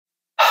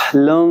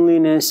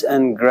Loneliness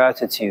and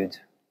gratitude.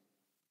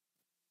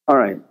 All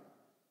right.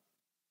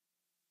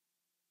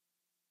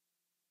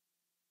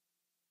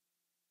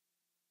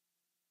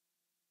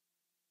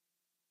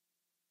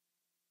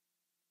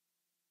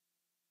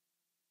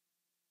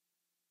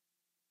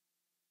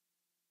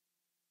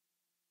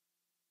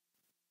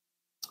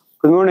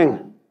 Good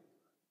morning.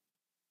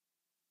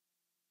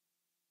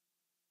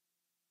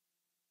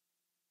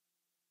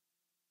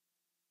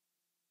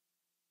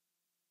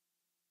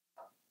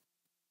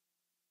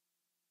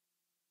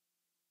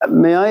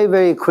 May I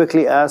very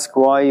quickly ask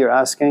why you're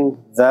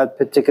asking that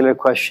particular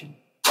question?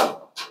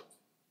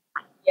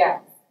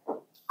 Yes.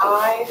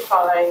 I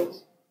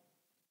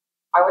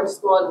went to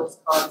school in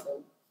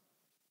Wisconsin,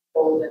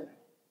 cold and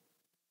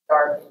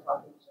dark and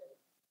fucking shit.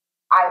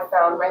 I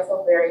found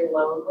myself very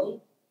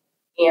lonely,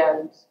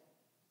 and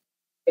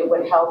it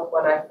would help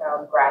when I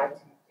found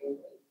gratitude daily.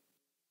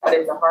 But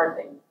it's a hard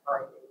thing to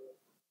find.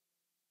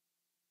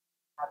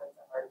 It's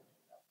a hard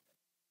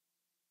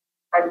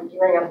thing. I'm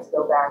gearing up to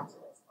go back to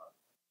Wisconsin.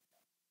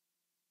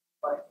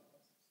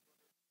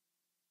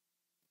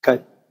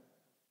 Okay.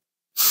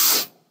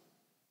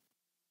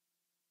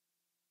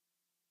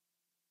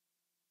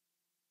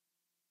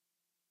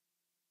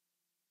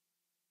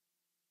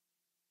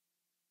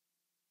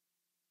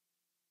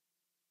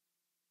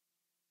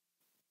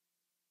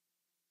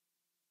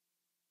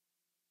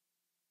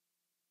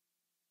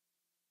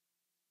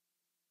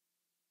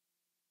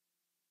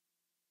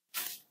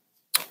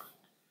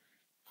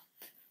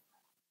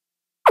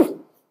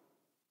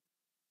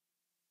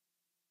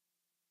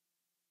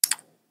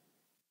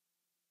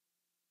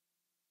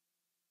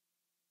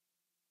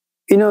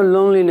 You know,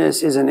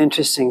 loneliness is an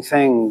interesting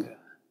thing.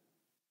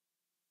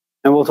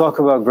 And we'll talk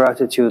about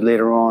gratitude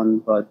later on,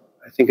 but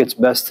I think it's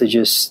best to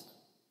just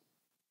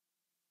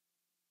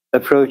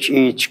approach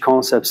each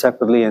concept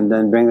separately and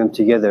then bring them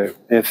together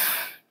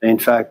if they in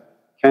fact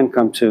can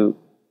come to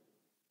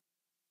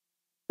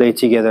play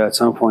together at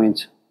some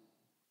point.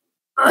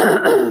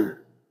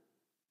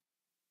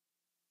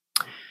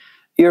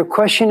 Your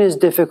question is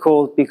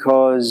difficult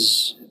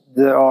because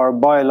there are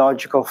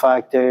biological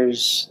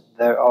factors,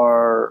 there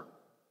are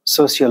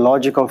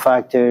sociological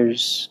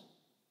factors,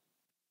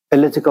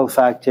 political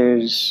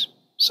factors,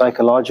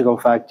 psychological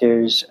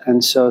factors,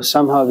 and so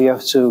somehow we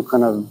have to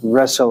kind of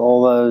wrestle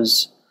all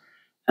those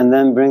and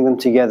then bring them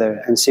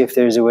together and see if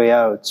there's a way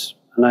out.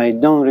 And I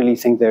don't really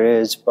think there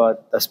is,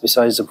 but that's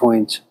besides the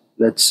point.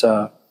 Let's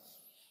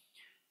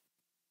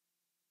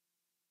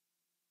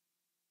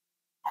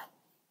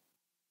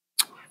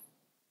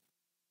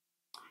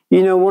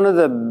you know, one of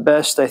the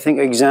best, I think,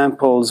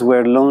 examples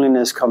where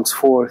loneliness comes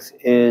forth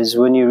is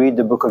when you read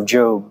the book of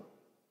Job.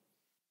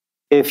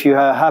 If you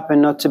happen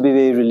not to be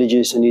very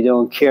religious and you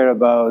don't care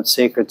about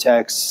sacred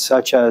texts,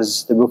 such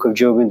as the book of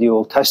Job in the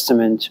Old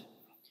Testament,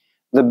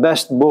 the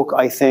best book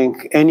I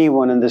think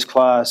anyone in this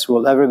class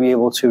will ever be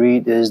able to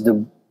read is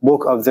the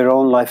book of their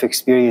own life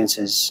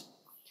experiences.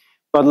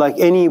 But like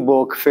any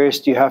book,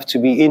 first you have to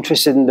be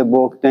interested in the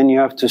book, then you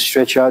have to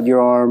stretch out your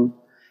arm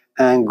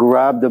and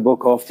grab the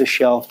book off the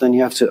shelf, then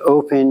you have to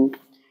open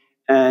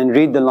and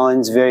read the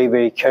lines very,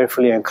 very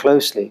carefully and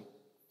closely.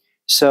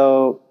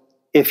 So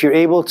if you're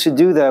able to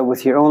do that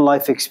with your own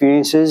life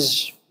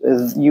experiences,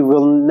 you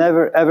will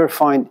never ever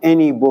find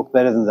any book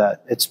better than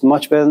that. It's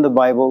much better than the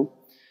Bible,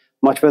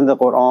 much better than the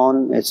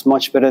Quran, it's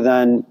much better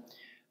than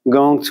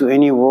going to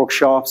any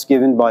workshops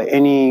given by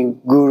any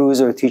gurus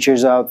or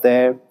teachers out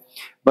there.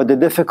 But the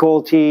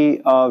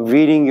difficulty of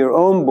reading your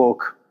own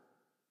book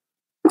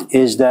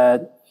is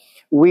that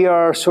we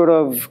are sort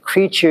of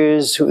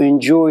creatures who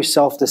enjoy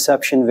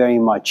self-deception very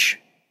much.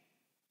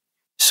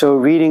 So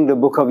reading the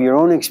book of your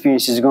own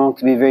experience is going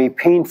to be very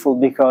painful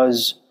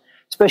because,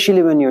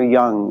 especially when you're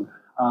young,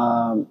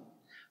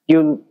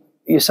 you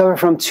suffer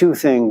from two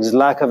things: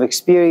 lack of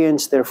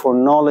experience, therefore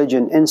knowledge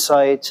and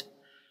insight,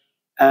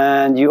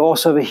 and you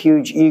also have a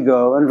huge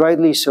ego, and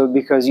rightly so,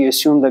 because you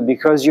assume that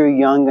because you're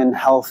young and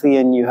healthy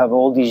and you have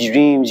all these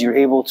dreams, you're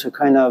able to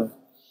kind of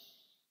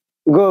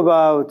go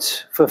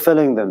about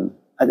fulfilling them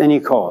at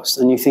any cost,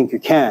 and you think you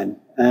can,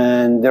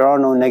 and there are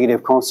no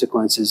negative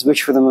consequences,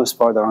 which for the most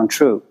part are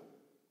untrue.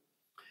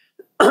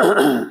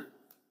 The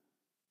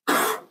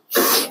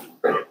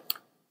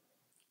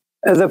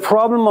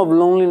problem of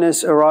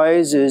loneliness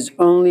arises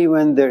only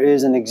when there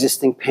is an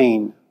existing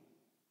pain.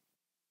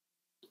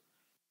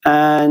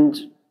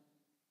 And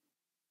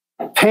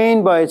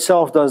pain by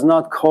itself does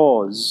not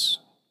cause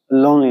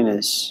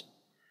loneliness.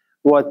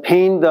 What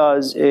pain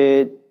does,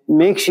 it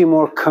makes you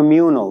more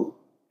communal.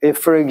 If,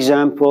 for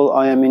example,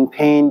 I am in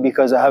pain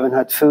because I haven't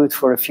had food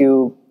for a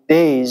few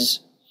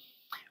days,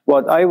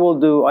 what I will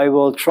do, I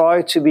will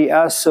try to be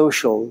as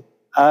social,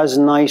 as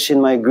nice in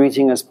my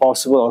greeting as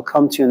possible. I'll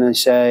come to you and I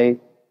say,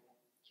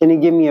 can you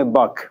give me a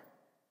buck?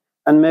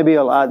 And maybe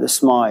I'll add a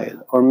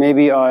smile, or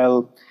maybe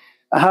I'll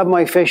have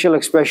my facial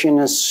expression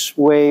in a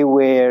way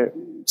where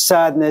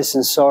sadness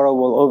and sorrow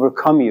will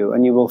overcome you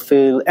and you will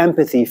feel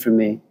empathy for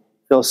me,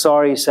 feel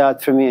sorry,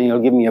 sad for me, and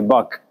you'll give me a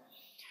buck.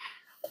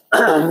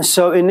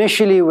 So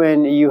initially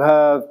when you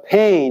have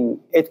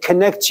pain, it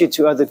connects you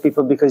to other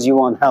people because you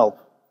want help.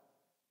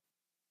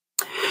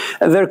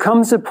 There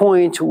comes a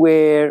point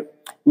where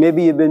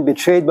maybe you've been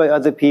betrayed by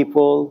other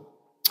people.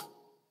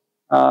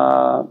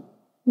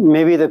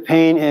 Maybe the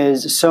pain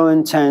is so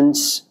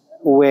intense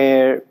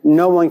where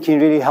no one can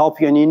really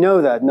help you, and you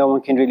know that no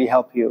one can really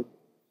help you.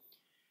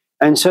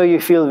 And so you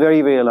feel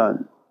very, very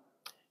alone.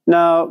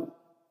 Now,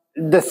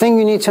 the thing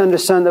you need to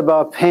understand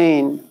about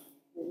pain,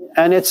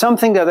 and it's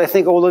something that I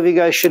think all of you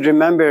guys should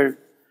remember,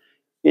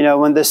 you know,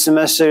 when the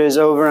semester is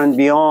over and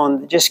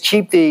beyond, just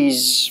keep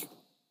these,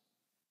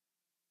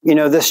 you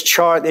know, this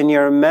chart in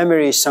your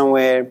memory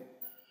somewhere.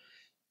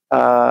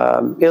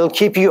 It'll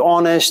keep you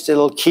honest.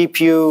 It'll keep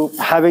you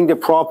having the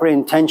proper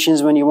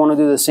intentions when you want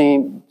to do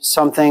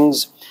some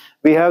things.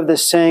 We have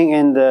this saying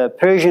in the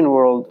Persian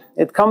world.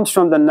 It comes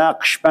from the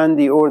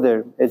Naqshbandi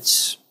order.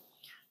 It's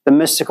the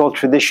mystical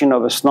tradition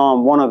of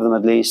Islam, one of them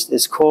at least.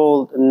 It's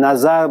called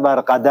Nazar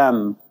bar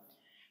Qadam.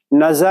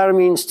 Nazar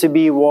means to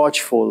be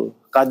watchful.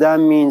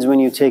 Qadam means when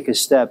you take a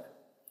step.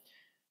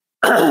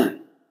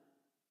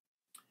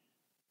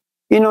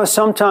 You know,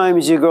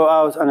 sometimes you go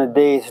out on a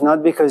date,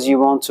 not because you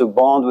want to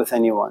bond with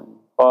anyone,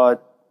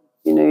 but,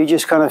 you know, you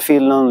just kind of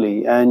feel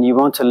lonely and you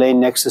want to lay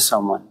next to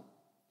someone.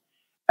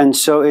 And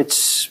so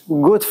it's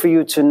good for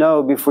you to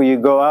know before you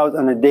go out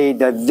on a date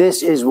that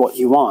this is what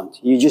you want.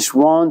 You just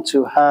want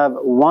to have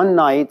one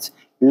night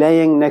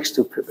laying next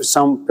to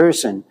some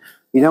person.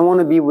 You don't want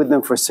to be with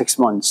them for 6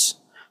 months.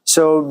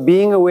 So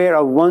being aware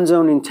of one's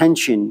own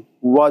intention,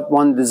 what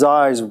one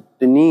desires,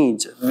 the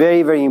needs,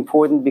 very, very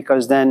important,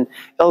 because then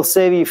it'll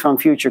save you from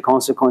future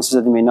consequences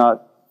that you may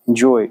not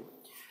enjoy.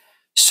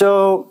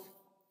 So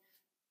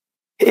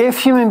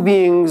if human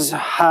beings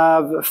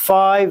have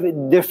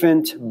 5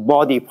 different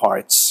body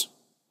parts,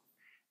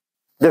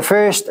 the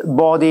first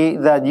body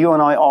that you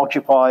and I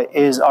occupy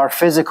is our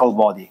physical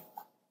body.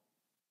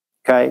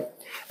 Okay?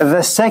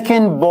 The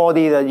second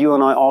body that you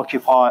and I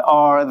occupy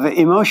are the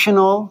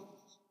emotional,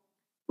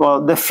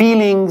 well, the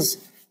feelings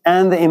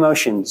and the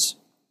emotions.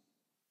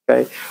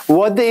 Okay?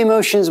 What the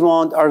emotions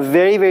want are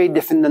very, very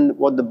different than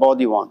what the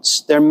body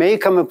wants. There may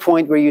come a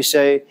point where you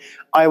say,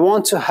 I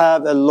want to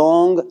have a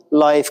long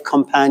life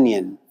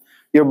companion.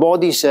 Your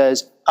body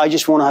says, I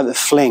just want to have a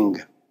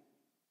fling.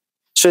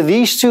 So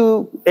these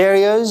two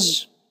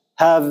areas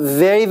have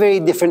very, very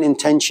different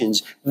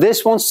intentions.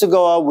 This wants to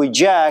go out with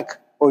Jack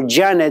or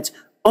Janet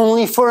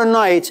only for a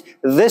night.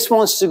 This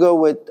wants to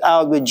go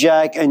out with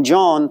Jack and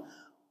John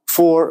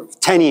for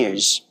 10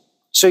 years.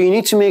 So you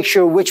need to make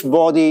sure which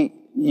body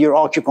you're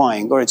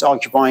occupying or it's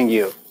occupying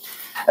you.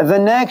 The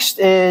next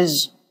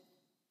is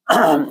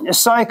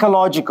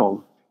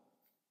psychological.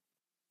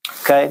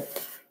 Okay.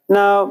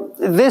 Now,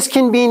 this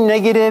can be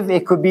negative.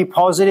 It could be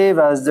positive,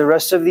 as the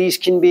rest of these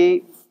can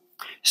be.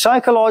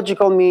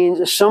 Psychological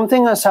means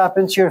something has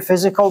happened to your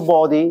physical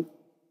body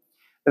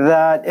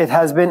that it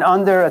has been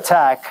under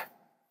attack.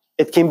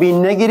 It can be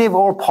negative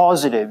or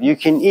positive. You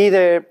can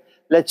either,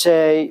 let's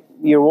say,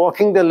 you're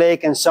walking the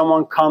lake and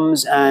someone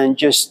comes and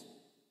just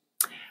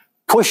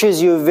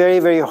pushes you very,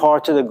 very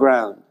hard to the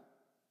ground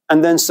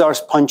and then starts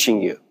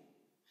punching you.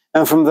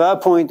 And from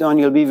that point on,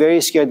 you'll be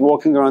very scared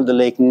walking around the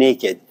lake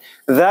naked.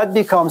 That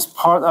becomes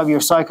part of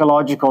your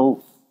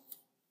psychological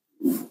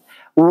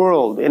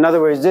world. In other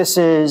words, this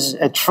is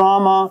a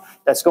trauma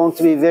that's going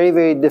to be very,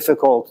 very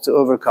difficult to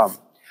overcome.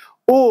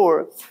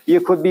 Or you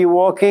could be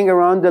walking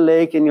around the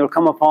lake and you'll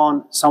come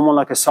upon someone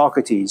like a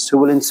Socrates who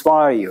will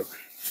inspire you.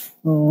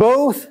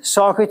 Both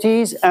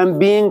Socrates and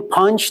being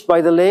punched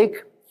by the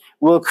lake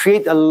will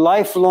create a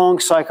lifelong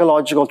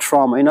psychological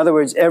trauma. In other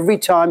words, every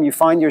time you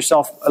find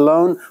yourself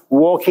alone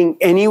walking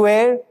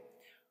anywhere,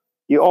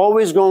 you're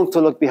always going to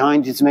look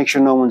behind you to make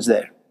sure no one's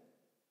there.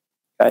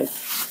 Okay?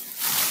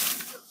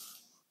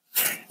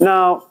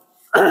 Now,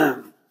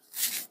 then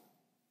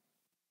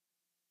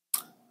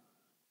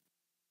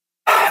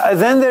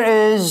there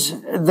is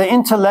the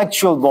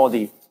intellectual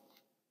body,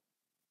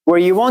 where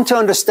you want to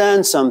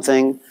understand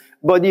something,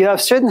 but you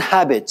have certain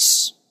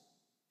habits,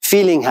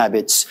 feeling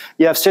habits.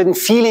 You have certain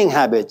feeling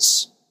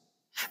habits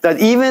that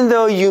even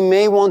though you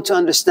may want to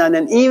understand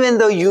and even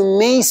though you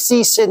may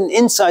see certain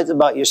insights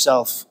about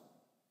yourself,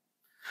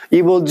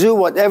 you will do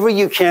whatever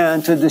you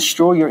can to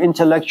destroy your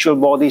intellectual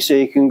body so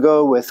you can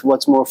go with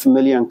what's more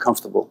familiar and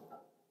comfortable.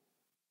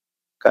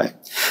 Okay.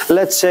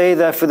 Let's say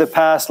that for the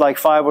past like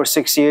 5 or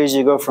 6 years,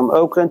 you go from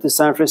Oakland to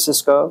San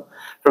Francisco,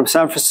 from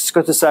San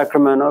Francisco to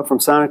Sacramento, from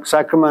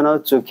Sacramento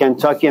to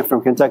Kentucky, and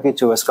from Kentucky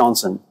to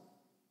Wisconsin.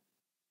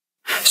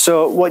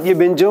 So what you've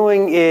been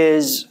doing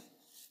is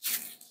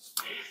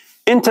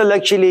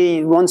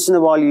intellectually, once in a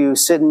while you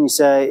sit and you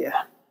say,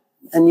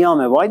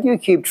 Anyame, why do you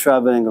keep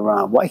traveling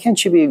around? Why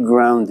can't you be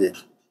grounded?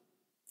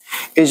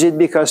 Is it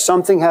because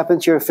something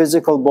happened to your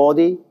physical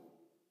body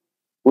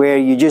where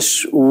you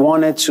just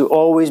wanted to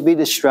always be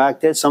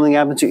distracted? Something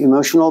happened to your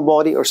emotional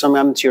body or something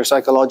happened to your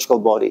psychological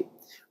body?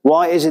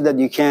 Why is it that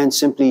you can't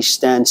simply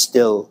stand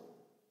still?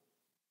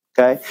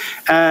 Okay?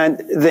 And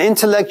the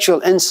intellectual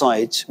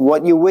insight,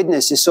 what you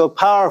witness, is so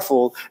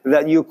powerful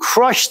that you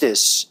crush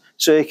this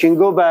So it can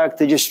go back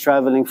to just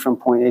traveling from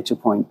point A to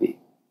point B.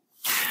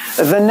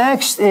 The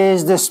next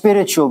is the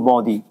spiritual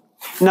body.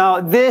 Now,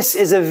 this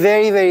is a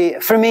very,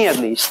 for me at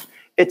least,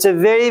 it's a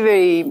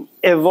very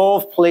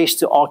evolved place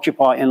to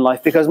occupy in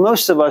life, because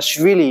most of us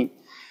really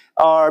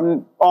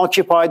are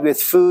occupied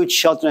with food,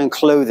 shelter, and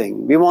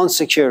clothing. We want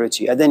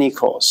security at any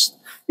cost.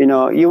 You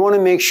know, you want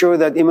to make sure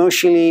that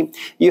emotionally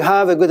you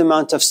have a good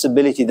amount of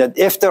stability, that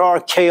if there are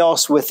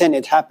chaos within,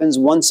 it happens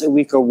once a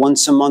week or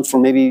once a month for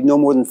maybe no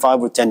more than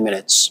 5 or 10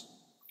 minutes.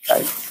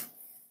 Okay?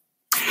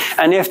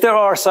 And if there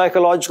are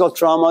psychological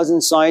traumas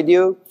inside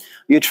you,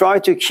 you try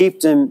to keep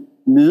them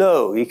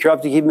low. You try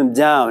to keep them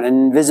down and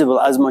invisible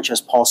as much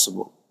as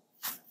possible.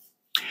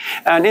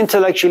 And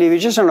intellectually, we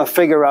just want to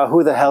figure out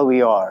who the hell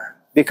we are.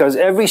 Because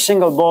every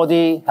single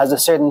body has a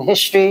certain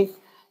history.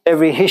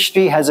 Every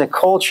history has a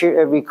culture.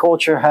 Every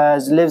culture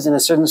lives in a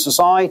certain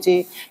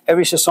society.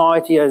 Every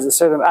society has a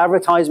certain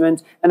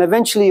advertisement. And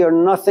eventually, you're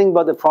nothing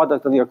but the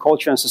product of your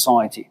culture and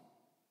society.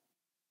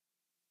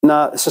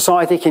 Now,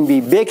 society can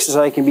be big,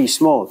 society can be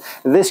small.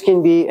 This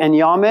can be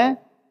Nyame,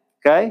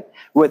 okay,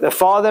 with a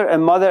father, a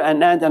mother,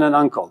 an aunt, and an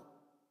uncle.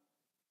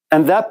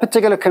 And that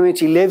particular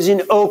community lives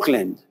in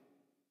Oakland.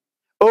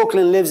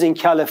 Oakland lives in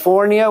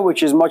California,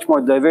 which is much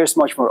more diverse,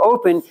 much more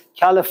open.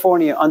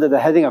 California under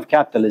the heading of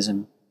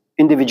capitalism,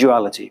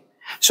 individuality.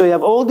 So you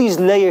have all these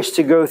layers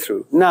to go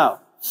through. Now,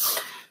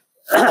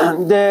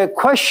 the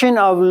question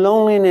of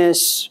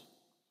loneliness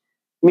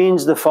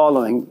means the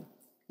following.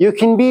 You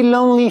can be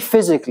lonely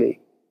physically.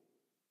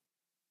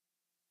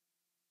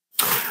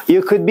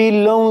 You could be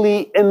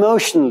lonely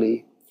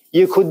emotionally.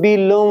 You could be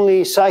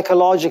lonely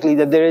psychologically,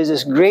 that there is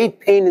this great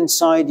pain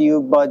inside you,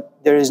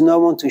 but there is no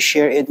one to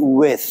share it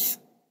with.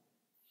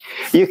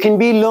 You can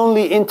be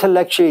lonely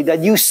intellectually, that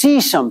you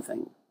see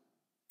something.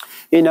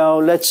 You know,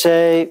 let's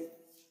say,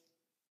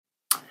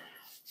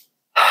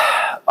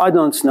 I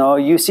don't know,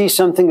 you see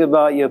something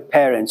about your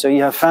parents, or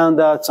you have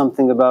found out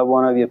something about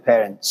one of your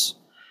parents.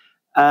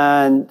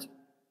 And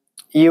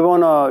you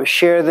want to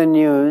share the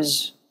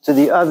news to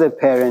the other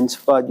parents,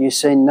 but you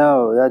say,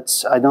 no,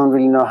 I don't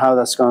really know how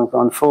that's going to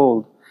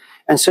unfold.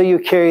 And so you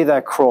carry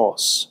that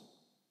cross.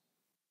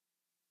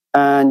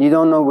 And you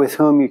don't know with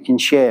whom you can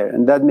share.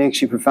 And that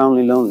makes you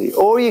profoundly lonely.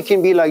 Or you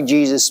can be like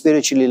Jesus,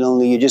 spiritually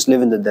lonely. You just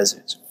live in the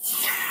desert.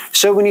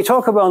 So when you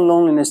talk about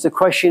loneliness, the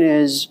question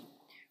is,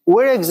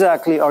 where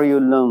exactly are you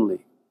lonely?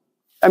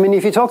 I mean,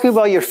 if you're talking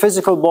about your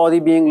physical body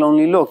being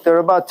lonely, look, there are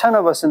about 10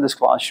 of us in this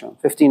classroom,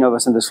 15 of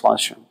us in this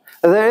classroom.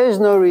 There is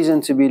no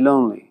reason to be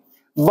lonely.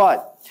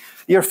 But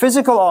your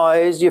physical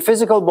eyes, your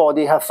physical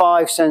body have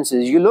 5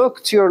 senses. You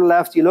look to your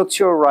left, you look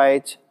to your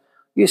right.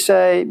 You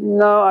say,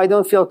 no, I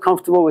don't feel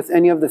comfortable with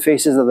any of the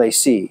faces that I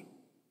see.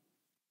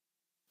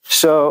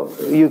 So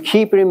you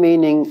keep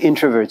remaining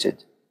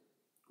introverted.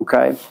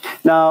 Okay?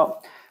 Now,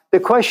 the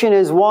question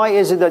is, why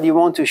is it that you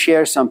want to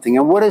share something?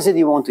 And what is it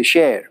you want to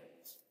share?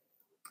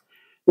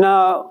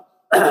 Now,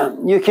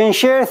 you can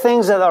share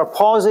things that are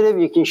positive.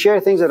 You can share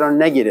things that are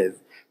negative.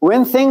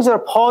 When things are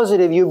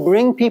positive, you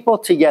bring people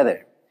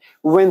together.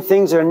 When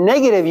things are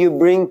negative, you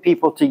bring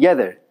people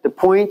together. The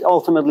point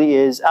ultimately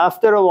is,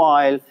 after a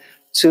while,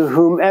 to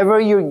whomever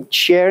you're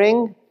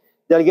sharing,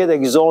 they'll get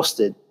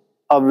exhausted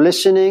of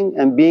listening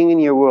and being in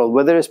your world,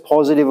 whether it's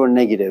positive or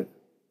negative.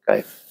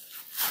 Okay.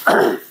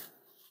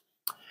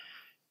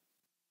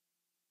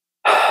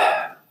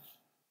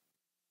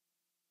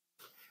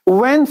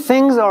 When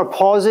things are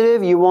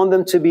positive, you want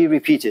them to be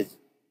repeated.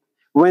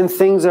 When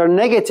things are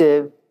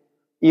negative,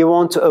 you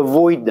want to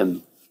avoid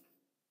them.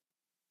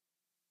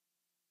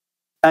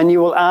 And you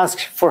will ask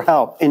for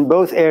help in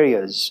both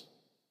areas.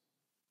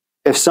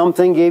 If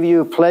something gave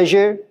you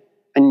pleasure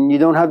and you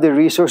don't have the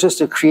resources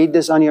to create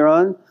this on your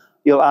own,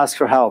 you'll ask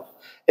for help.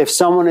 If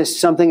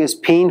something is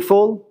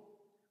painful,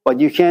 but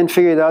you can't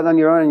figure it out on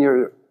your own and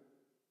you're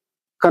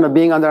kind of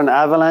being under an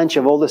avalanche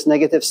of all this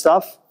negative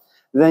stuff,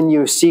 then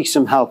you seek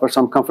some help or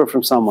some comfort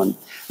from someone.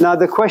 Now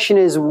the question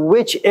is,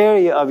 which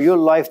area of your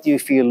life do you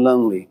feel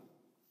lonely?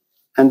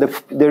 And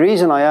the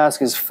reason I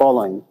ask is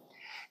following.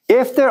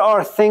 If there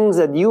are things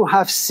that you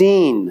have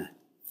seen,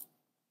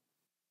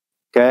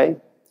 okay,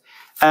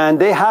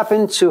 and they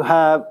happen to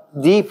have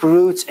deep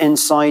roots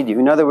inside you.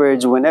 In other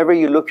words, whenever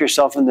you look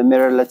yourself in the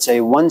mirror, let's say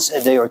once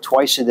a day or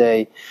twice a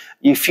day,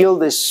 you feel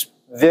this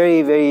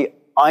very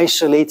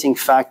isolating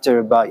factor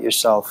about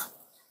yourself.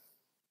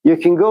 You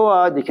can go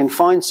out, you can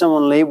find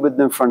someone, lay with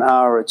them for an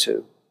hour or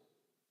two.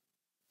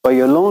 But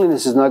your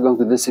loneliness is not going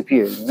to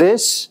disappear.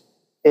 This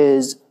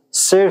is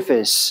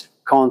surface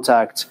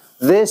contact.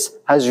 This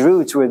has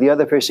roots where the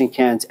other person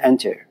can't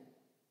enter.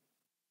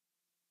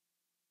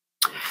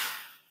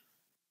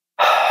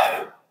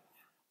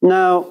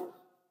 Now,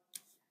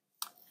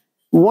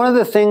 one of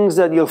the things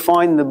that you'll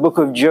find in the book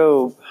of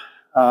Job,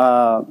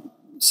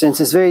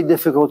 since it's very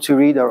difficult to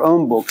read our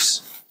own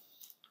books,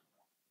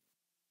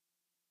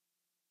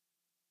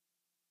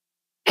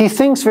 he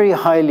thinks very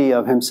highly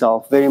of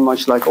himself, very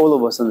much like all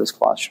of us in this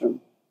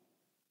classroom.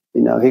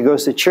 You know, he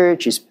goes to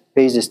church, he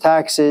pays his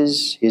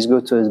taxes, he's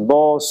good to his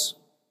boss,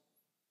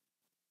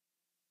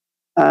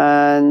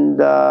 and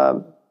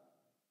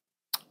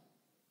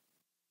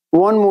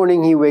One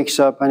morning he wakes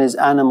up and his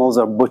animals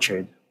are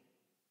butchered.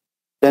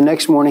 The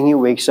next morning he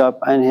wakes up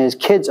and his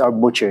kids are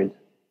butchered.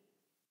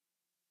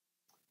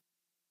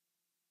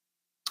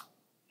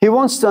 He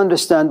wants to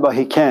understand, but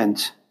he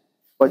can't.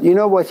 But you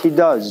know what he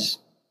does?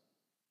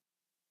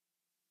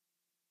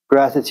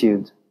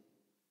 Gratitude.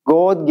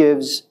 God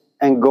gives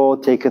and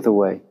God taketh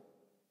away.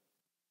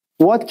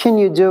 What can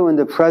you do in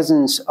the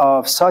presence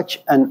of such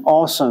an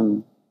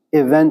awesome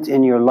event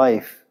in your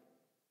life?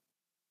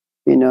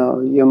 You know,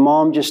 your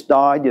mom just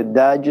died, your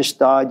dad just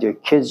died, your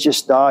kids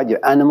just died,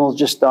 your animals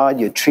just died,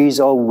 your trees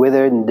all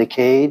withered and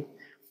decayed.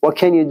 What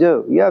can you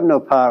do? You have no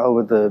power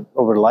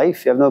over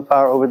life. You have no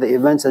power over the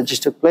events that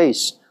just took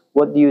place.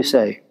 What do you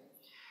say?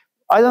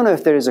 I don't know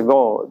if there is a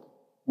God,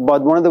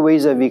 but one of the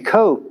ways that we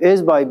cope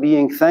is by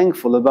being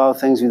thankful about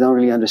things we don't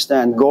really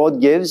understand. God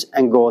gives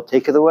and God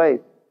taketh away.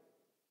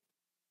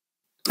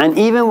 And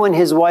even when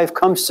his wife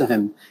comes to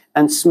him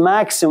and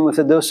smacks him with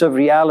a dose of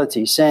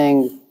reality,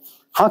 saying,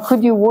 how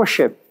could you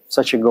worship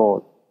such a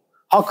God?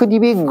 How could you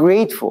be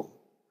grateful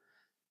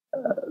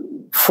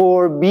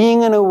for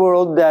being in a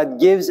world that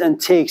gives and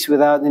takes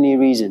without any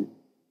reason?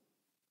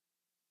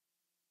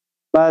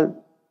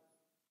 But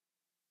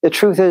the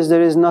truth is,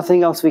 there is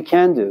nothing else we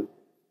can do.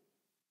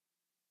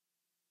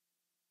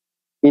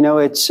 You know,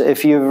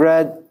 if you've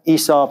read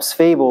Aesop's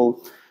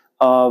fable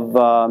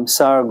of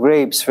sour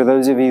grapes, for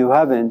those of you who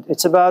haven't,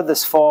 it's about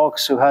this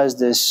fox who has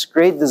this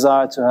great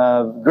desire to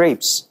have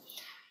grapes.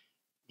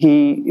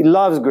 He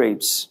loves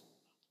grapes.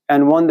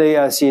 And one day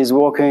as he is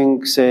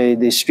walking, say,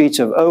 the streets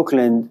of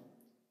Oakland,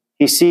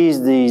 he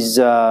sees these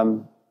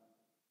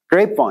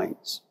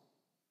grapevines.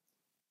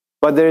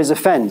 But there is a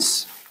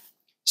fence.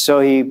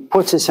 So he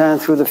puts his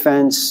hand through the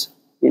fence,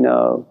 you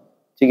know,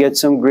 to get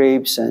some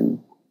grapes.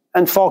 And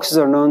foxes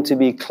are known to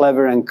be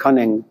clever and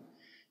cunning.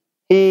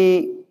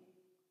 He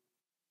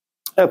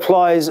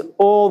applies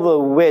all the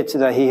wit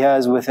that he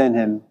has within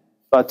him,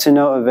 but to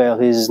no avail.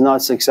 He is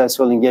not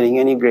successful in getting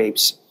any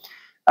grapes.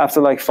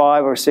 After like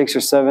 5 or 6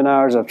 or 7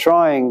 hours of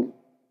trying,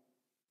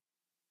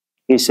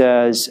 he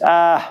says,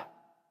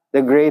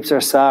 the grapes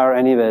are sour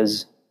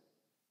anyways.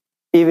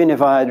 Even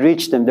if I had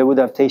reached them, they would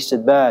have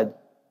tasted bad.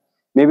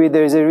 Maybe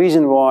there's a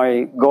reason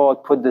why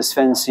God put this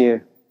fence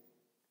here.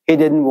 He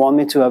didn't want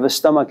me to have a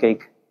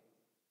stomachache.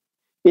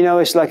 You know,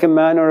 it's like a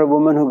man or a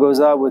woman who goes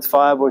out with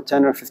 5 or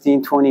 10 or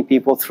 15, 20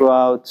 people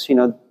throughout,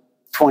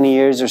 20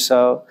 years or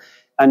so,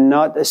 and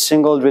not a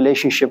single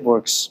relationship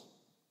works.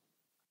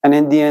 And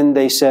in the end,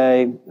 they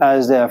say,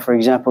 as they have, for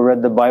example,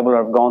 read the Bible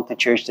or have gone to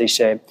church, they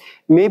say,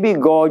 maybe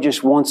God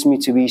just wants me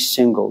to be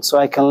single so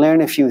I can learn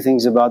a few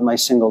things about my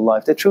single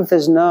life. The truth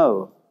is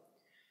no.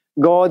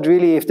 God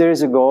really, if there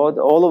is a God,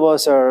 all of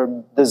us are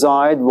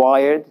desired,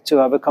 wired to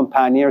have a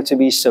companion or to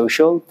be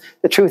social.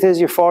 The truth is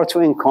you're far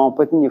too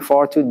incompetent, you're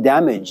far too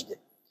damaged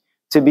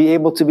to be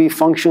able to be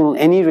functional in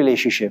any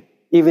relationship.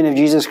 Even if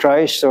Jesus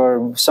Christ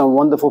or some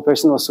wonderful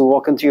person was to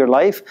walk into your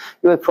life,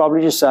 you would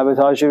probably just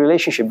sabotage your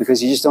relationship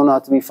because you just don't know how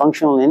to be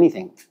functional in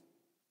anything.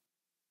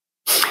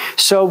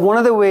 So one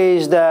of the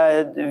ways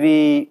that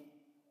we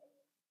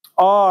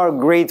are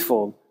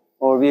grateful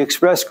or we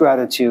express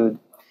gratitude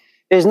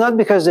is not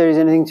because there is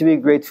anything to be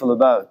grateful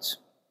about.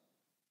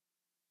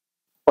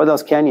 What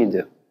else can you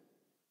do?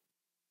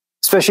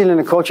 Especially in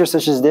a culture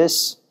such as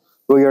this,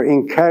 where you're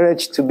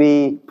encouraged to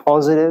be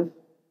positive,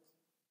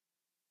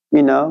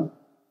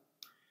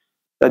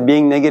 that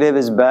being negative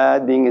is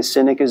bad, being a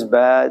cynic is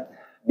bad,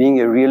 being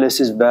a realist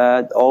is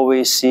bad,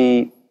 always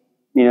see,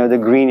 the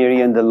greenery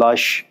and the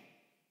lush,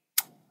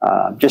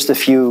 just a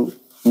few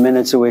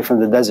minutes away from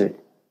the desert.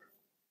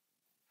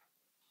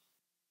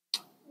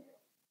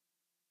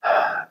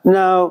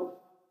 Now,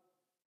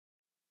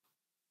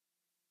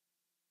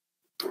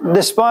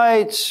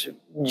 despite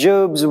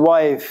Job's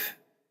wife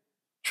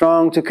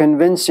trying to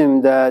convince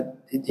him that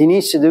he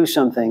needs to do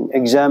something,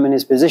 examine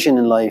his position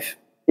in life,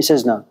 he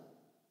says no.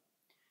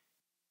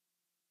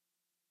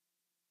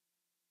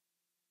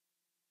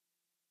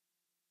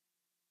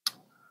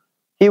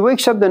 He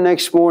wakes up the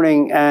next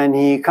morning and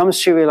he comes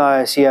to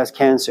realize he has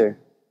cancer.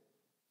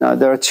 Now,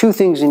 there are two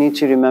things you need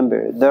to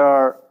remember. There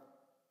are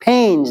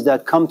pains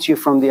that come to you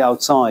from the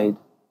outside.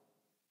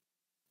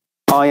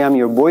 I am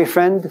your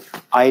boyfriend.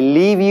 I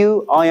leave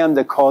you. I am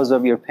the cause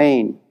of your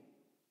pain.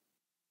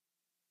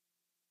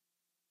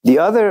 The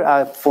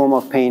other form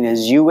of pain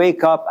is you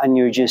wake up and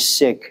you're just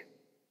sick.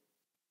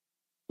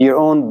 Your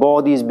own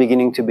body is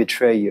beginning to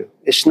betray you.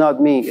 It's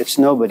not me, it's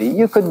nobody.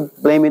 You could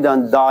blame it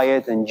on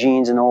diet and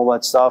genes and all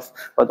that stuff,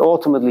 but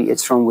ultimately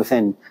it's from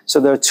within.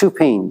 So there are two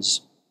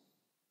pains.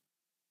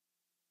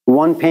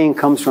 One pain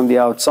comes from the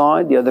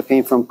outside, the other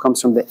pain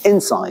comes from the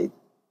inside.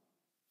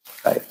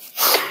 Okay.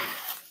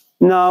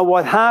 Now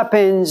what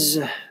happens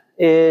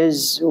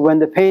is when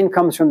the pain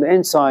comes from the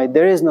inside,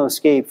 there is no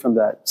escape from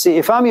that. See,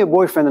 if I'm your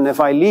boyfriend and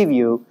if I leave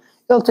you,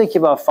 it'll take you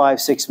about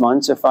 5-6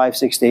 months or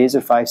 5-6 days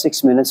or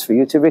 5-6 minutes for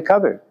you to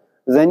recover.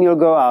 Then you'll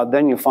go out,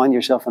 then you'll find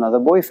yourself another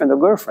boyfriend or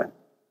girlfriend,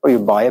 or you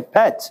buy a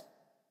pet,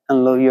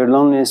 and your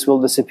loneliness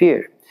will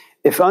disappear.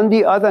 If on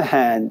the other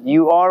hand,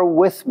 you are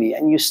with me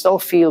and you still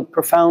feel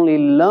profoundly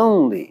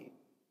lonely,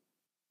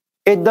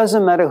 It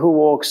doesn't matter who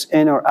walks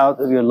in or out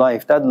of your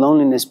life. That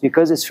loneliness,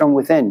 because it's from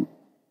within,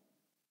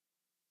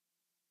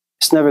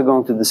 it's never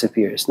going to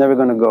disappear. It's never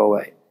going to go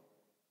away.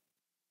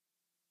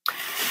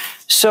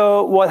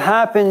 So what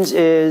happens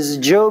is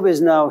Job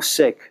is now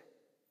sick.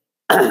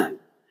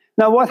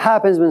 Now what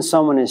happens when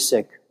someone is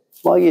sick?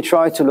 Well, you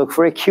try to look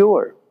for a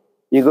cure.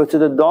 You go to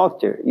the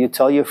doctor. You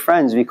tell your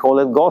friends. We call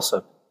it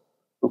gossip.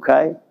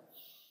 Okay?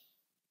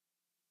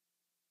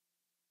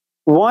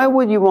 Why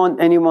would you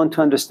want anyone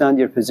to understand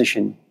your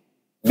position?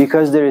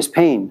 Because there is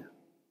pain.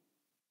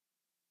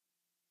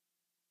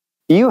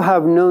 You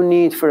have no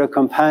need for a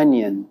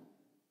companion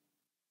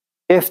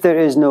if there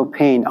is no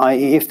pain,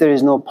 i.e., if there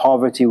is no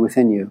poverty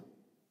within you.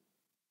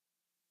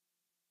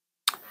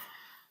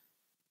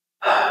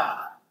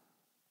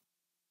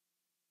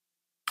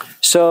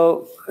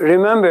 So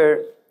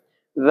remember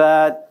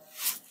that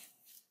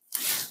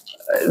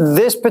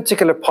this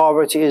particular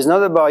poverty is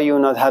not about you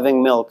not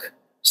having milk.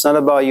 It's not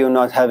about you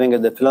not having a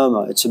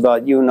diploma. It's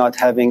about you not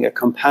having a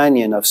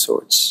companion of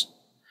sorts.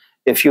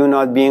 If you're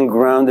not being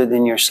grounded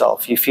in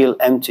yourself, you feel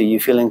empty, you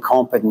feel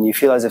incompetent, you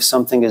feel as if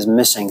something is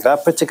missing.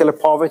 That particular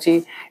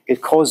poverty,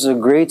 it causes a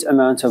great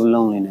amount of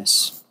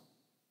loneliness.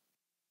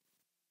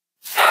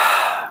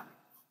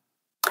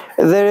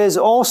 There is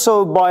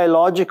also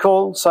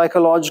biological,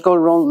 psychological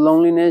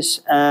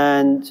loneliness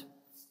and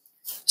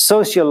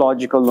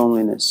sociological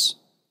loneliness.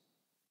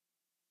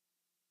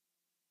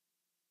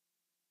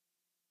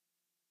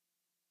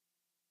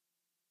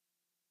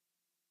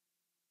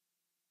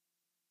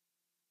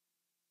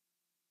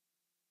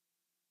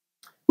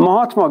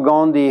 Mahatma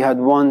Gandhi had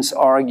once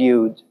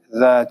argued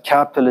that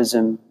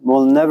capitalism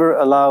will never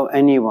allow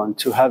anyone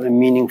to have a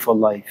meaningful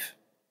life.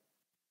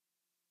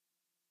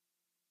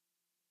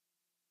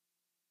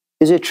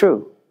 Is it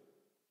true?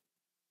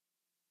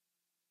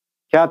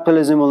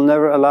 Capitalism will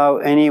never allow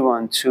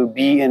anyone to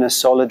be in a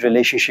solid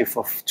relationship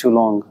for too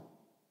long.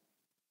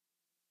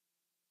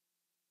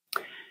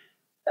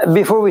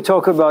 Before we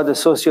talk about the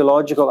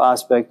sociological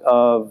aspect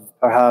of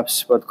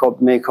perhaps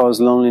what may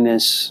cause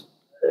loneliness,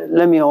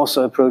 let me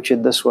also approach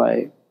it this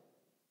way.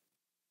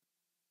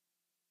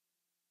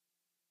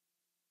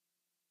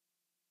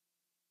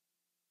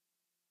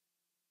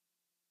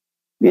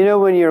 You know,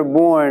 when you're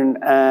born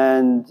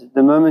and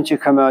the moment you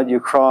come out, you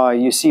cry,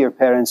 you see your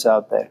parents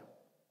out there.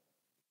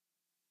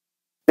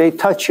 They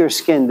touch your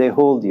skin, they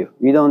hold you.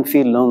 You don't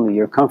feel lonely,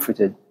 you're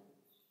comforted.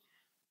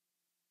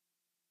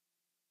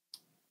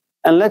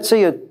 And let's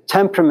say your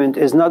temperament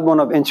is not one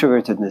of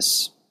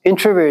introvertedness.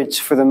 Introverts,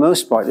 for the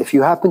most part, if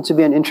you happen to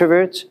be an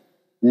introvert,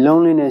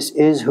 loneliness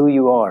is who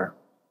you are.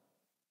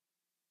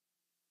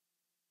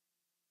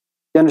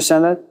 You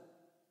understand that?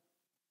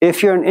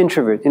 If you're an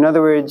introvert, in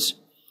other words,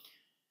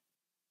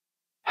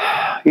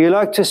 you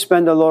like to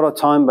spend a lot of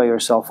time by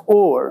yourself,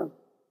 or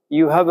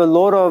you have a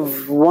lot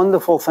of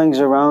wonderful things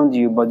around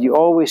you, but you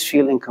always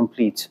feel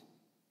incomplete.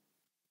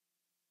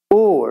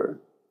 Or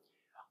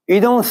you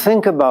don't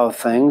think about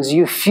things,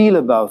 you feel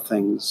about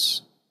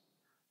things.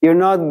 You're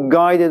not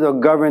guided or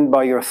governed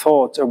by your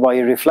thoughts or by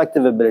your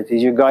reflective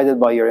abilities, you're guided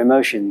by your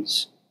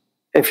emotions.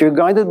 If you're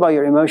guided by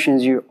your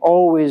emotions, you're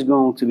always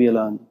going to be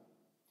alone.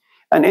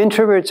 And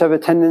introverts have a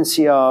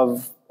tendency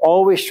of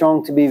always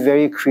trying to be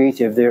very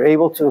creative. They're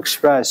able to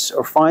express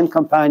or find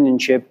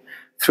companionship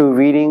through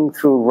reading,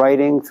 through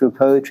writing, through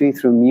poetry,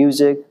 through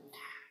music.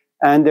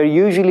 And they're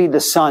usually the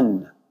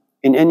sun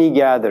in any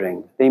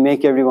gathering. They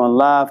make everyone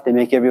laugh, they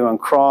make everyone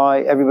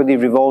cry, everybody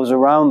revolves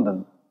around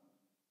them.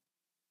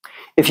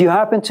 If you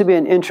happen to be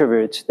an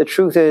introvert, the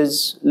truth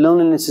is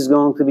loneliness is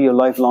going to be your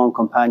lifelong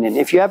companion.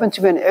 If you happen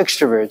to be an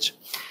extrovert,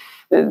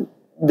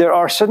 there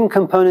are certain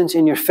components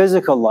in your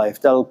physical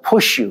life that will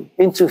push you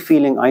into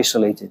feeling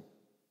isolated.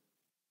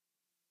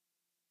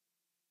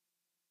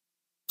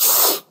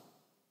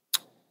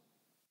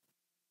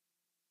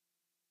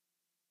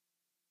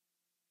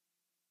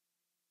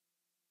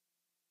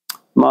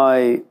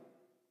 My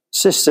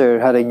sister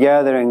had a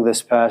gathering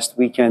this past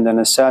weekend on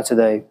a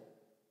Saturday.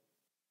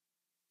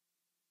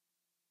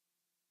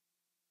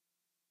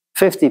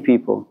 50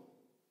 people.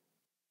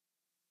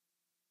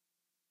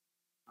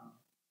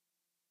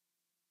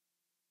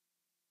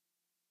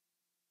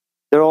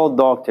 They're all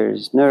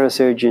doctors,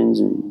 neurosurgeons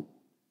and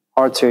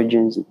heart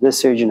surgeons, this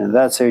surgeon and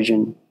that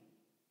surgeon.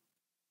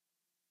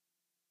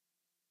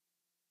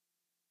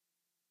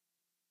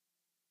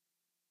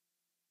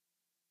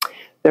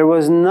 There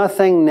was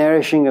nothing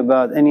nourishing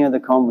about any of the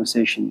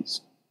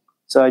conversations.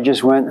 So I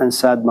just went and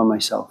sat by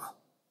myself.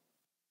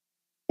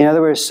 In other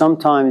words,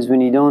 sometimes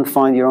when you don't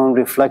find your own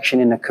reflection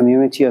in a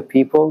community of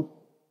people,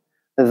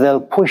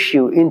 they'll push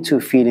you into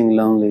feeling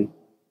lonely.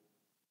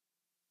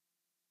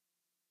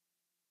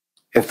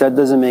 If that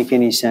doesn't make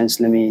any sense,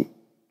 let me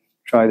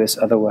try this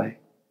other way.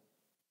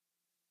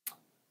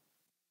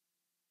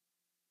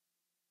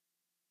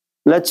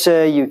 Let's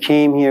say you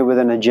came here with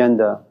an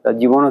agenda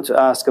that you wanted to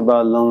ask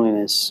about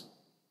loneliness.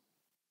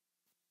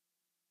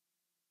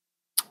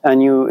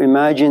 And you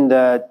imagine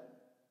that,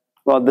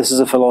 well, this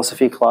is a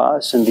philosophy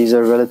class and these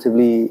are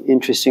relatively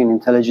interesting,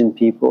 intelligent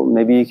people.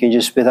 Maybe you can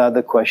just spit out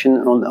the question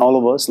on all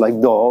of us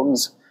like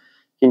dogs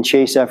can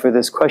chase after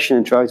this question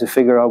and try to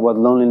figure out what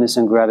loneliness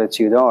and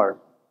gratitude are.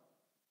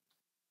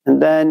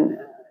 And then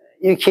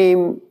you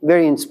came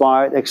very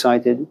inspired,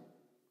 excited.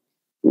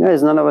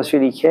 Guys, none of us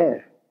really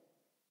care.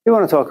 You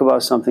want to talk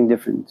about something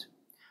different.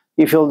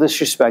 You feel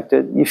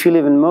disrespected. You feel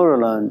even more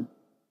alone.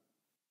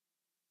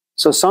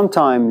 So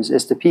sometimes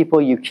it's the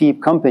people you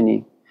keep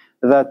company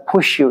that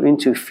push you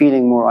into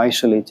feeling more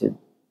isolated.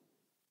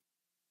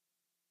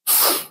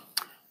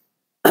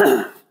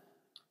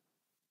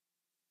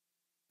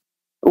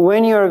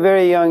 When you're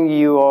very young,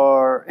 you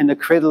are in the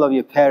cradle of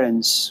your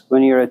parents.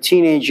 When you're a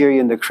teenager,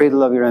 you're in the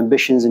cradle of your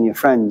ambitions and your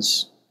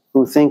friends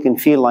who think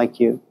and feel like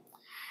you.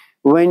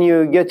 When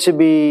you get to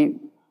be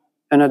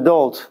an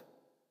adult,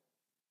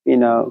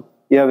 you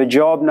have a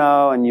job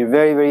now and you're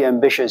very, very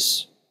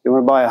ambitious. You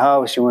want to buy a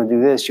house, you want to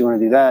do this, you want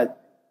to do that.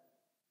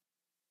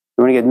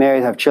 You want to get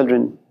married, have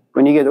children.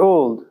 When you get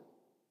old,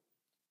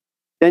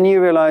 then you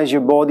realize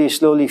your body is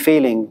slowly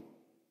failing.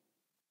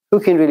 Who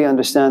can really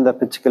understand that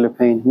particular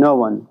pain? No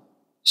one.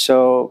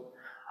 So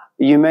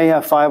you may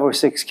have 5 or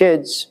 6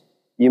 kids,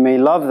 you may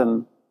love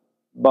them,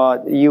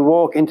 but you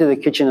walk into the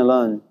kitchen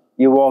alone.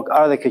 You walk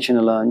out of the kitchen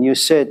alone. You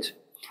sit,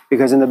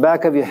 because in the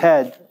back of your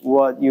head,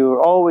 what you're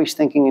always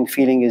thinking and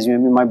feeling is,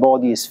 my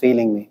body is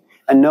failing me.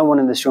 And no one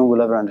in this room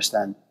will ever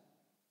understand.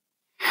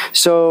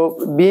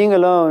 So being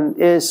alone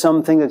is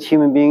something that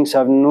human beings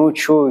have no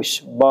choice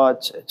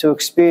but to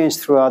experience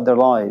throughout their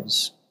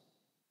lives.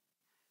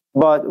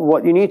 But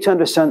what you need to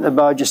understand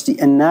about just the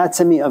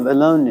anatomy of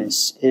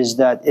aloneness is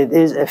that it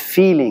is a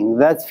feeling.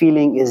 That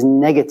feeling is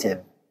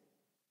negative.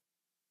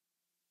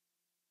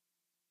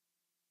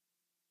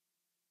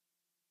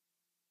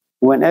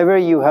 Whenever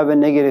you have a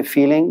negative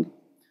feeling,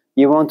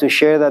 you want to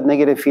share that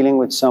negative feeling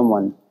with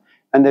someone.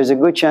 And there's a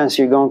good chance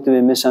you're going to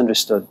be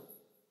misunderstood.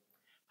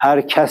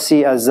 هر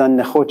کسی از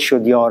ظن خود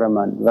شد یار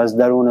من و از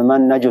درون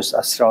من نجست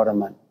اسرار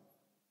من.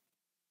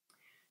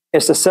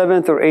 It's the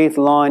 7th or 8th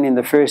line in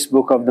the first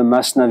book of the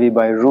Masnavi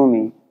by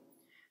Rumi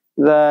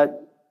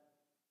that,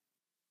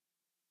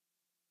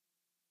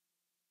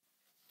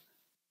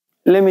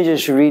 let me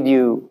just read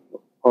you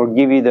or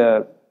give you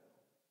the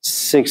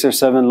 6 or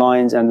 7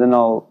 lines and then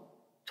I'll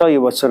tell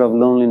you what sort of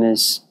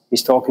loneliness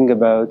he's talking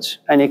about,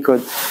 and it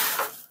could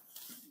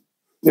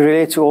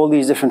relate to all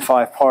these different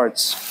 5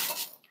 parts.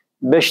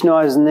 بشنو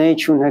از نی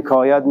چون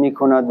حکایت می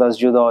کند و از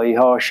جدایی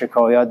ها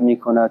شکایت می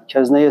کند که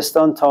از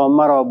نیستان تا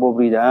مرا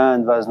ببریده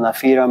اند و از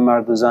نفیرم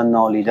مرد و زن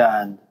نالیده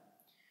اند.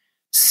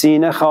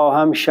 سینه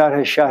خواهم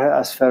شرح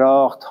از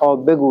فراق تا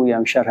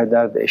بگویم شرح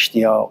درد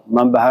اشتیاق.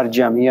 من به هر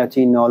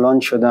جمعیتی نالان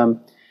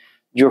شدم،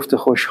 جفت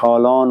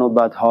خوشحالان و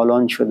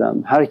بدحالان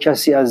شدم. هر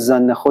کسی از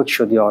ظن خود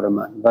شد یار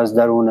من و از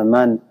درون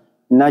من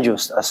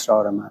نجست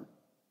اسرار من.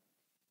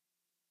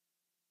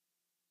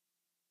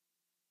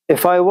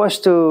 If I was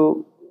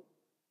to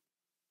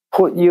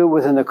put you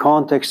within the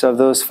context of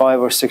those 5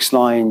 or 6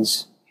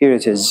 lines, here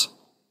it is.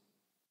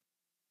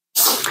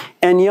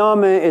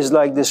 Enyame is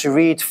like this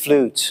reed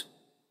flute.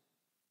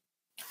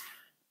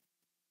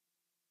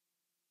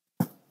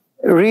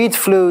 Reed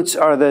flutes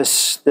are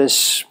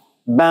this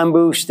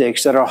bamboo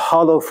sticks that are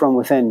hollow from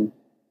within.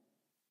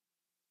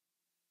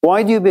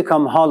 Why do you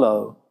become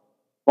hollow?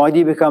 Why do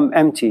you become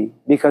empty?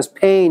 Because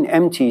pain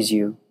empties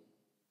you.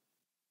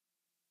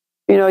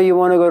 You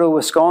want to go to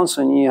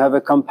Wisconsin, you have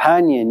a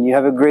companion, you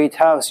have a great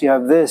house, you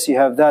have this, you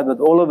have that, but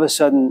all of a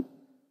sudden,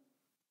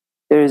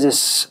 there is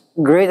this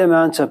great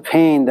amount of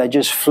pain that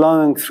just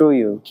flowing through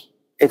you.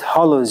 It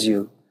hollows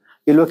you.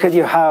 You look at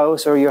your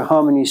house or your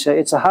home and you say,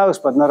 it's a house,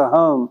 but not a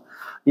home.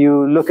 You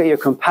look at your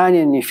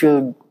companion and you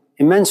feel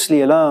immensely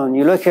alone.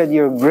 You look at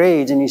your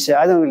grades and you say,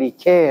 I don't really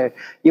care.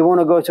 You want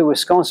to go to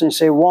Wisconsin and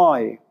say,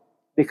 why?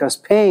 Because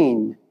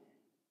pain,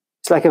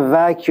 it's like a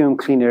vacuum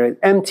cleaner. It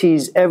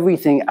empties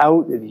everything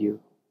out of you.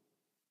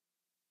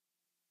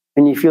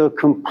 And you feel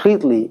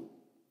completely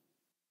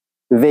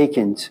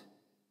vacant.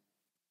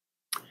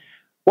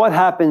 What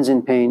happens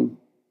in pain?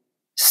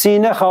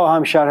 سینه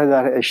خواهم شرح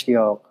در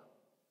اشتیاق.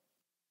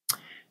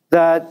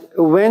 That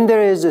when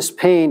there is this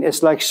pain,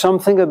 it's like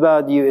something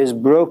about you is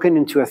broken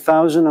into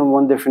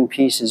 1,001 different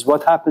pieces.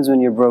 What happens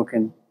when you're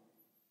broken?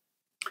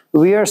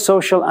 We are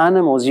social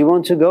animals. You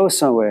want to go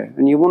somewhere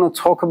and you want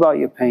to talk about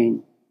your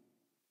pain.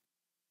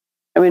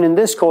 In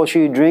this culture,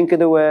 you drink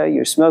it away,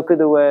 you smoke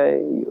it away,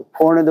 you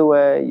porn it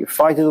away, you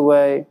fight it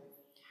away.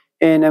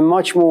 In a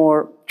much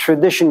more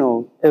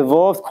traditional,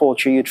 evolved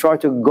culture, you try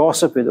to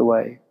gossip it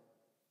away.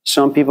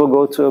 Some people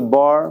go to a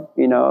bar,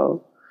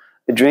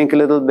 they drink a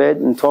little bit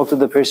and talk to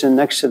the person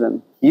next to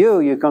them.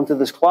 You come to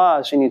this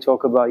class and you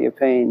talk about your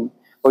pain,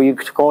 or you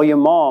call your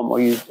mom, or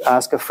you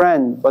ask a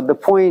friend. But the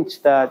point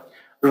that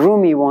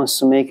Rumi wants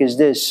to make is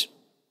this.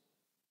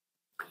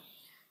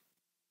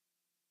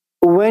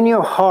 When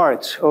your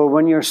heart, or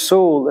when your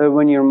soul, or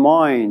when your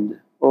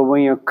mind, or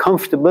when your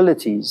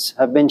comfortabilities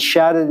have been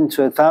shattered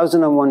into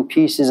 1,001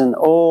 pieces and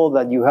all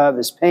that you have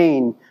is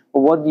pain,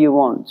 what do you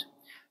want?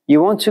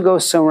 You want to go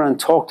somewhere and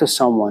talk to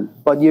someone,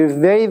 but you're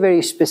very,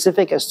 very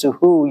specific as to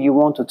who you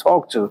want to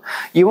talk to.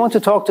 You want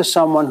to talk to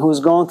someone who's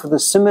gone through the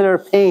similar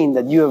pain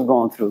that you have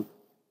gone through.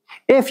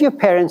 If your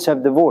parents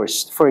have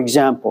divorced, for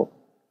example,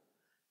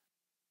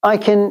 I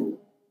can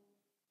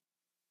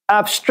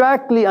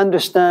abstractly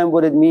understand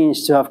what it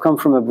means to have come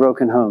from a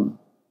broken home.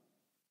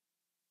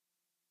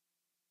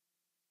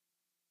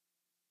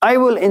 I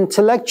will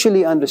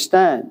intellectually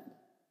understand,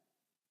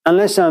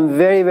 unless I'm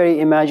very, very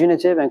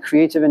imaginative and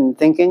creative in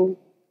thinking,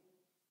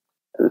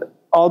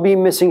 I'll be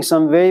missing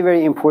some very,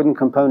 very important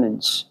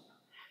components.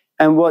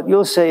 And what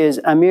you'll say is,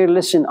 Amir,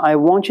 listen, I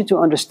want you to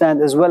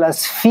understand as well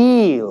as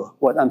feel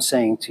what I'm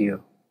saying to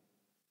you.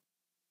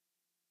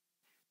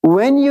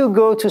 When you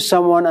go to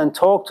someone and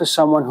talk to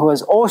someone who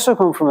has also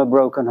come from a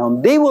broken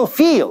home, they will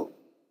feel.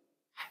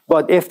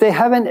 But if they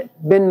haven't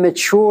been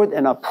matured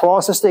and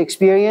processed the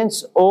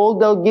experience, all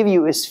they'll give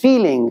you is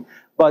feeling,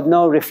 but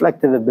no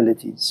reflective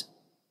abilities.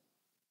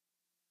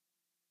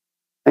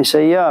 I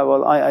say, yeah,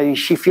 well,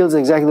 she feels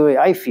exactly the way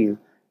I feel.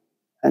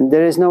 And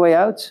there is no way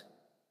out.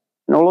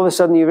 And all of a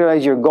sudden you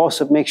realize your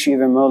gossip makes you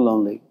even more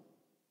lonely.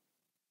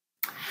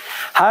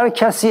 هر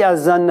کسی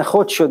از ظن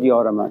خود شد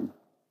یار من.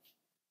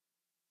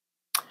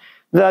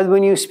 That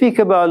when you speak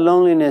about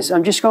loneliness,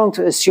 I'm just going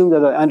to assume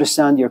that I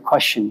understand your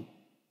question.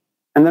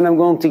 And then I'm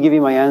going to give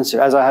you my answer,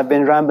 as I have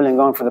been rambling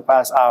on for the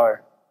past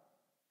hour.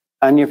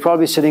 And you're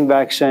probably sitting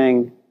back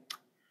saying,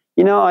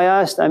 you know, I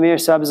asked Amir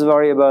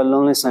Sabzvari about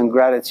loneliness and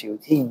gratitude.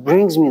 He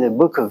brings me the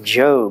book of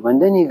Job,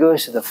 and then he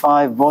goes to the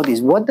 5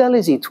 bodies. What the hell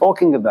is he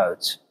talking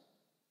about?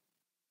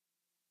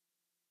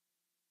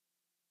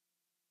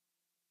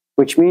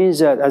 Which means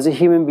that as a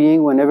human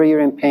being, whenever you're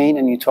in pain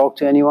and you talk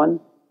to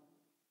anyone,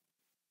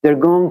 they're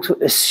going to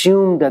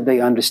assume that they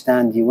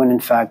understand you, when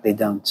in fact they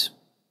don't.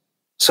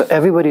 So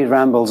everybody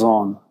rambles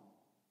on.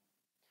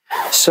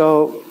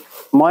 So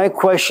my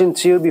question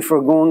to you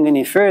before going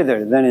any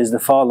further then is the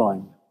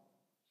following.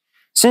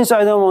 Since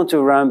I don't want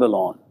to ramble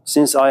on,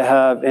 since I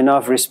have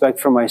enough respect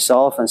for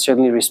myself and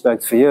certainly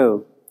respect for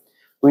you,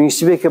 when you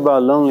speak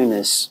about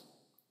loneliness,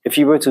 if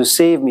you were to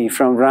save me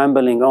from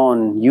rambling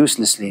on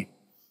uselessly,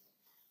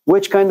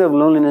 which kind of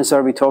loneliness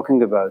are we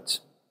talking about?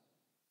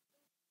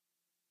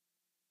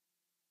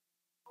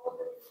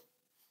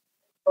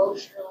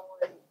 Emotional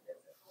and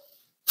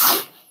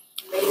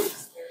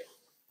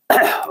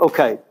physical.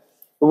 Okay.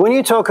 When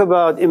you talk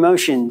about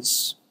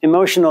emotions,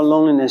 emotional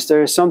loneliness,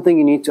 there is something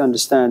you need to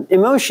understand.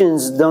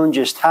 Emotions don't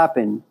just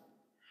happen.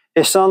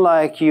 It's not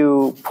like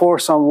you pour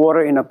some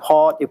water in a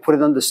pot, you put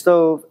it on the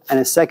stove, and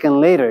a second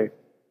later,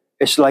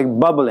 it's like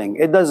bubbling.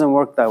 It doesn't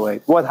work that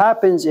way. What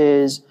happens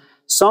is,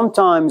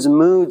 sometimes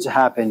moods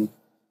happen.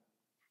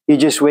 You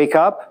just wake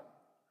up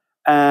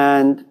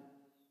and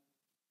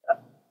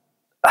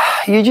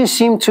you just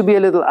seem to be a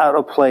little out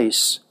of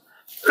place.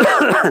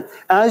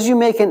 As you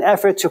make an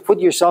effort to put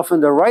yourself in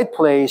the right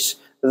place,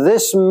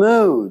 this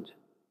mood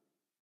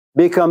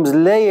becomes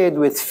layered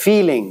with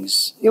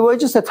feelings. It was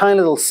just a tiny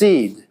little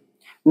seed.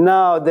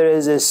 Now there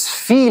is this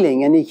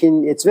feeling, and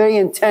it's very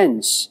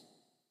intense.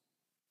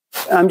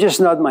 I'm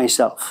just not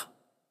myself.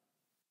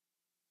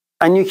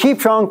 And you keep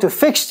trying to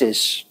fix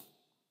this,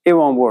 it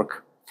won't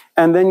work.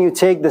 And then you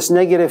take this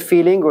negative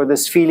feeling or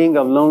this feeling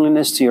of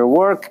loneliness to your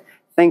work,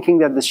 thinking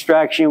that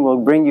distraction will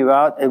bring you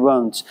out, it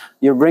won't.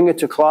 You bring it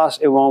to class,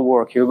 it won't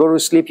work. You go to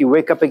sleep, you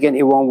wake up again,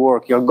 it won't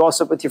work. You'll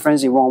gossip with your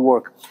friends, it won't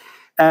work.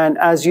 And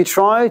as you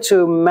try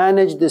to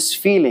manage this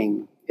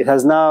feeling, it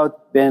has now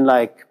been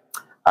like,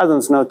 I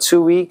don't know,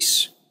 2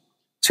 weeks.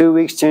 2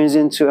 weeks turns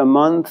into a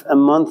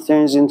month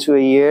turns into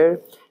a year,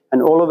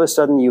 and all of a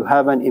sudden you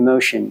have an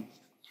emotion.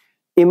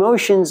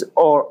 Emotions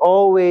are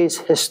always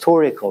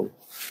historical,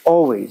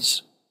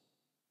 always.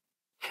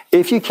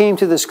 If you came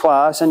to this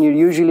class and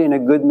you're usually in a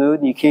good mood,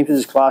 and you came to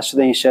this class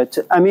today and you said,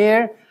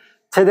 Amir,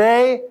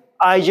 today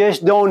I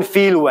just don't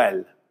feel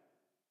well.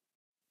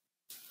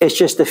 It's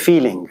just a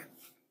feeling.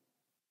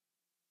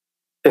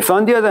 If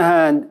on the other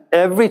hand,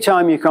 every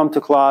time you come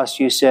to class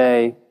you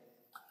say,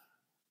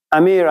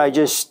 Amir, I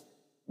just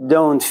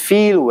don't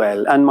feel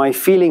well, and my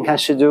feeling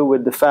has to do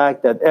with the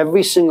fact that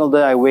every single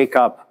day I wake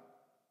up,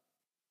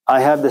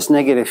 I have this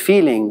negative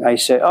feeling. I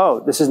say, oh,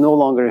 this is no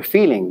longer a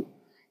feeling.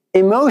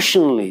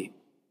 Emotionally,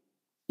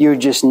 you're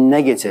just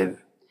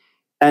negative.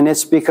 And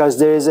it's because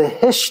there is a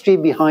history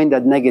behind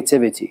that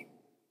negativity.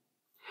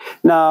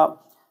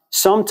 Now,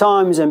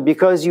 sometimes, and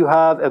because you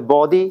have a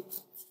body,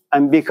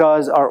 and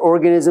because our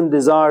organism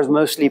desires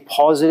mostly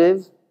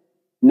positive,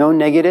 no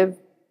negative,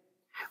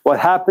 what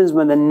happens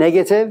when the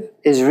negative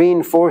is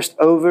reinforced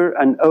over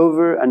and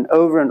over and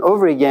over and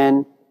over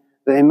again,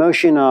 the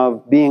emotion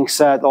of being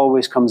sad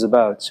always comes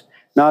about.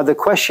 Now the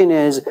question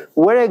is,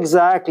 where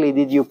exactly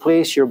did you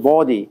place your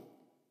body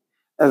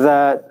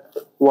that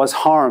was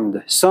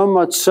harmed? So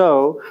much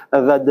so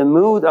that the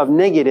mood of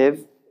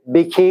negative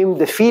became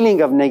the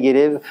feeling of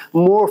negative,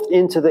 morphed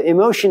into the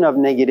emotion of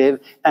negative,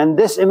 and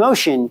this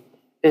emotion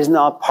is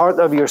not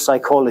part of your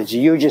psychology.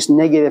 You're just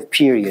negative,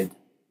 period.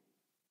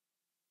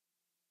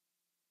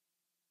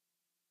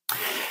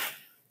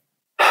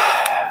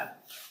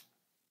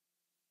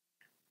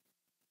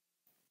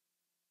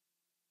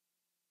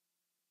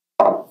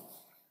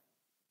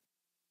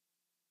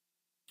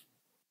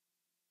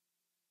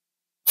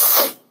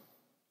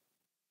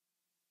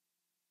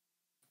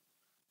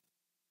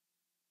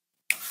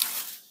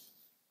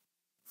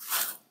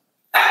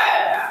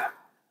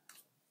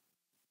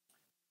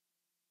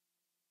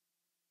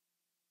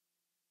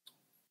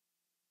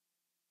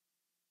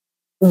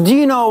 Do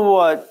you know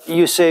what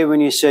you say when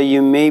you say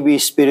you may be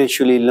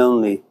spiritually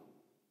lonely?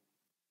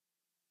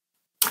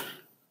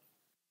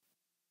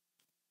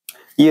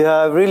 You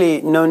have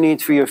really no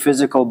need for your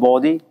physical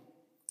body.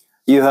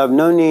 You have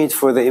no need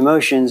for the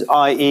emotions,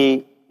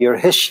 i.e., your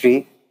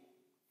history.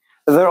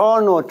 There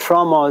are no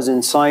traumas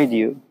inside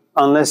you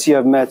unless you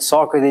have met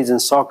Socrates,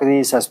 and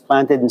Socrates has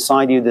planted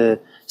inside you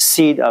the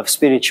seed of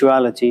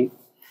spirituality.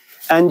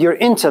 And your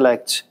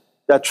intellect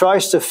that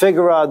tries to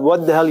figure out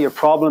what the hell your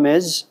problem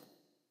is,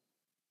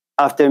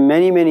 after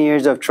many, many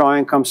years of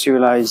trying, comes to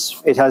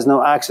realize it has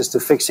no access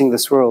to fixing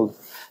this world.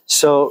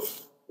 So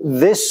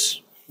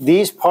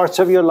these parts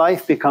of your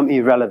life become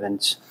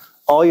irrelevant.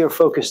 All you're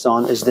focused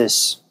on is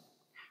this.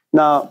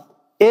 Now,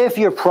 if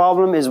your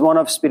problem is one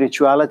of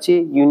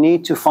spirituality, you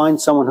need to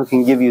find someone who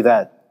can give you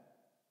that.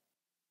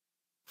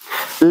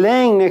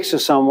 Laying next to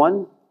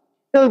someone,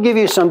 they'll give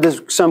you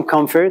some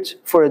comfort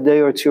for a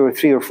day or two or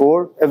three or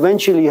four.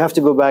 Eventually, you have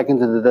to go back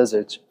into the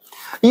desert.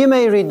 You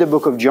may read the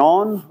book of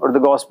John, or the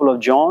Gospel of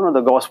John, or the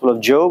Gospel of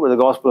Job, or the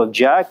Gospel of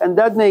Jack, and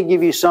that may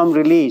give you some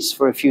release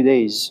for a few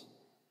days.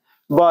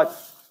 But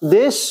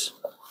this,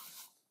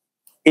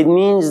 it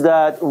means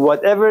that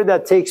whatever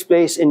that takes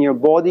place in your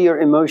body,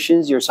 your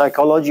emotions, your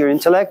psychology, your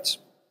intellect,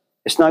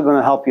 it's not going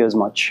to help you as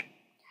much.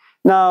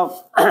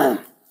 Now,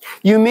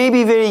 you may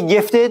be very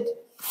gifted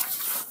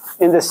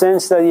in the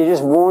sense that you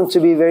just want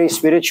to be very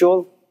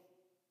spiritual.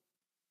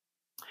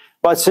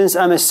 But since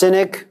I'm a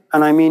cynic,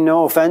 and I mean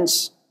no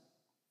offense,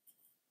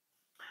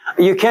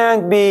 you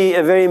can't be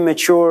a very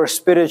mature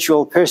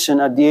spiritual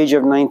person at the age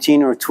of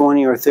 19 or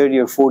 20 or 30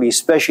 or 40,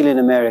 especially in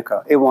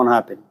America. It won't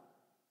happen.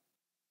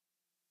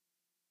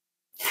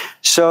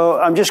 So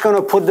I'm just going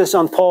to put this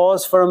on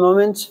pause for a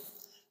moment,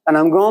 and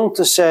I'm going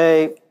to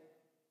say,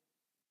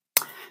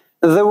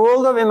 the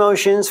world of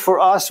emotions for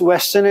us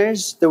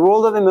Westerners, the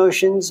world of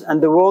emotions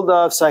and the world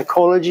of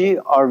psychology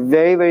are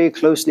very, very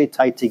closely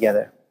tied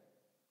together.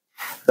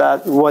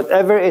 That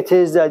whatever it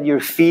is that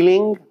you're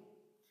feeling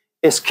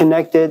is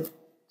connected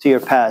to your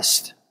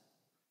past.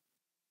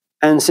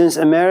 And since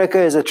America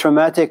is a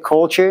traumatic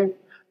culture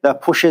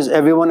that pushes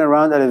everyone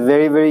around at a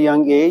very, very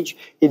young age,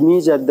 it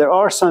means that there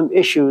are some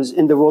issues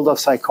in the world of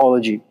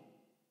psychology.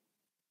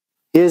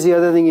 Here's the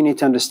other thing you need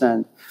to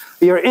understand.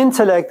 Your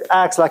intellect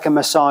acts like a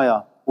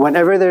messiah.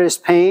 Whenever there is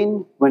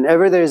pain,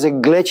 whenever there is a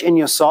glitch in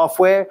your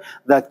software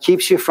that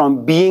keeps you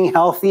from being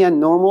healthy and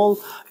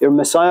normal, your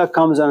messiah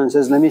comes on and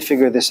says, let me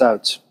figure this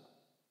out.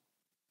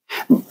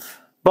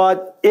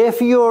 But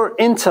if your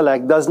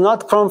intellect does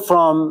not come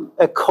from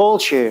a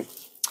culture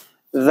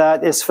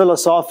that is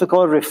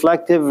philosophical,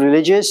 reflective,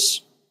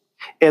 religious,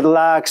 it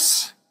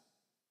lacks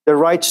the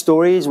right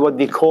stories, what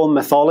we call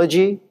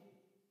mythology.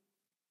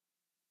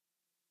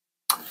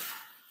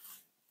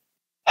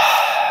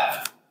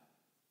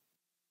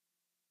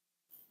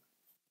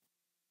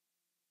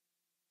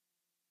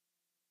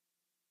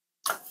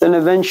 Then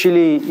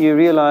eventually you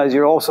realize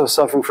you're also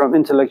suffering from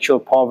intellectual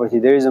poverty.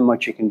 There isn't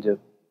much you can do.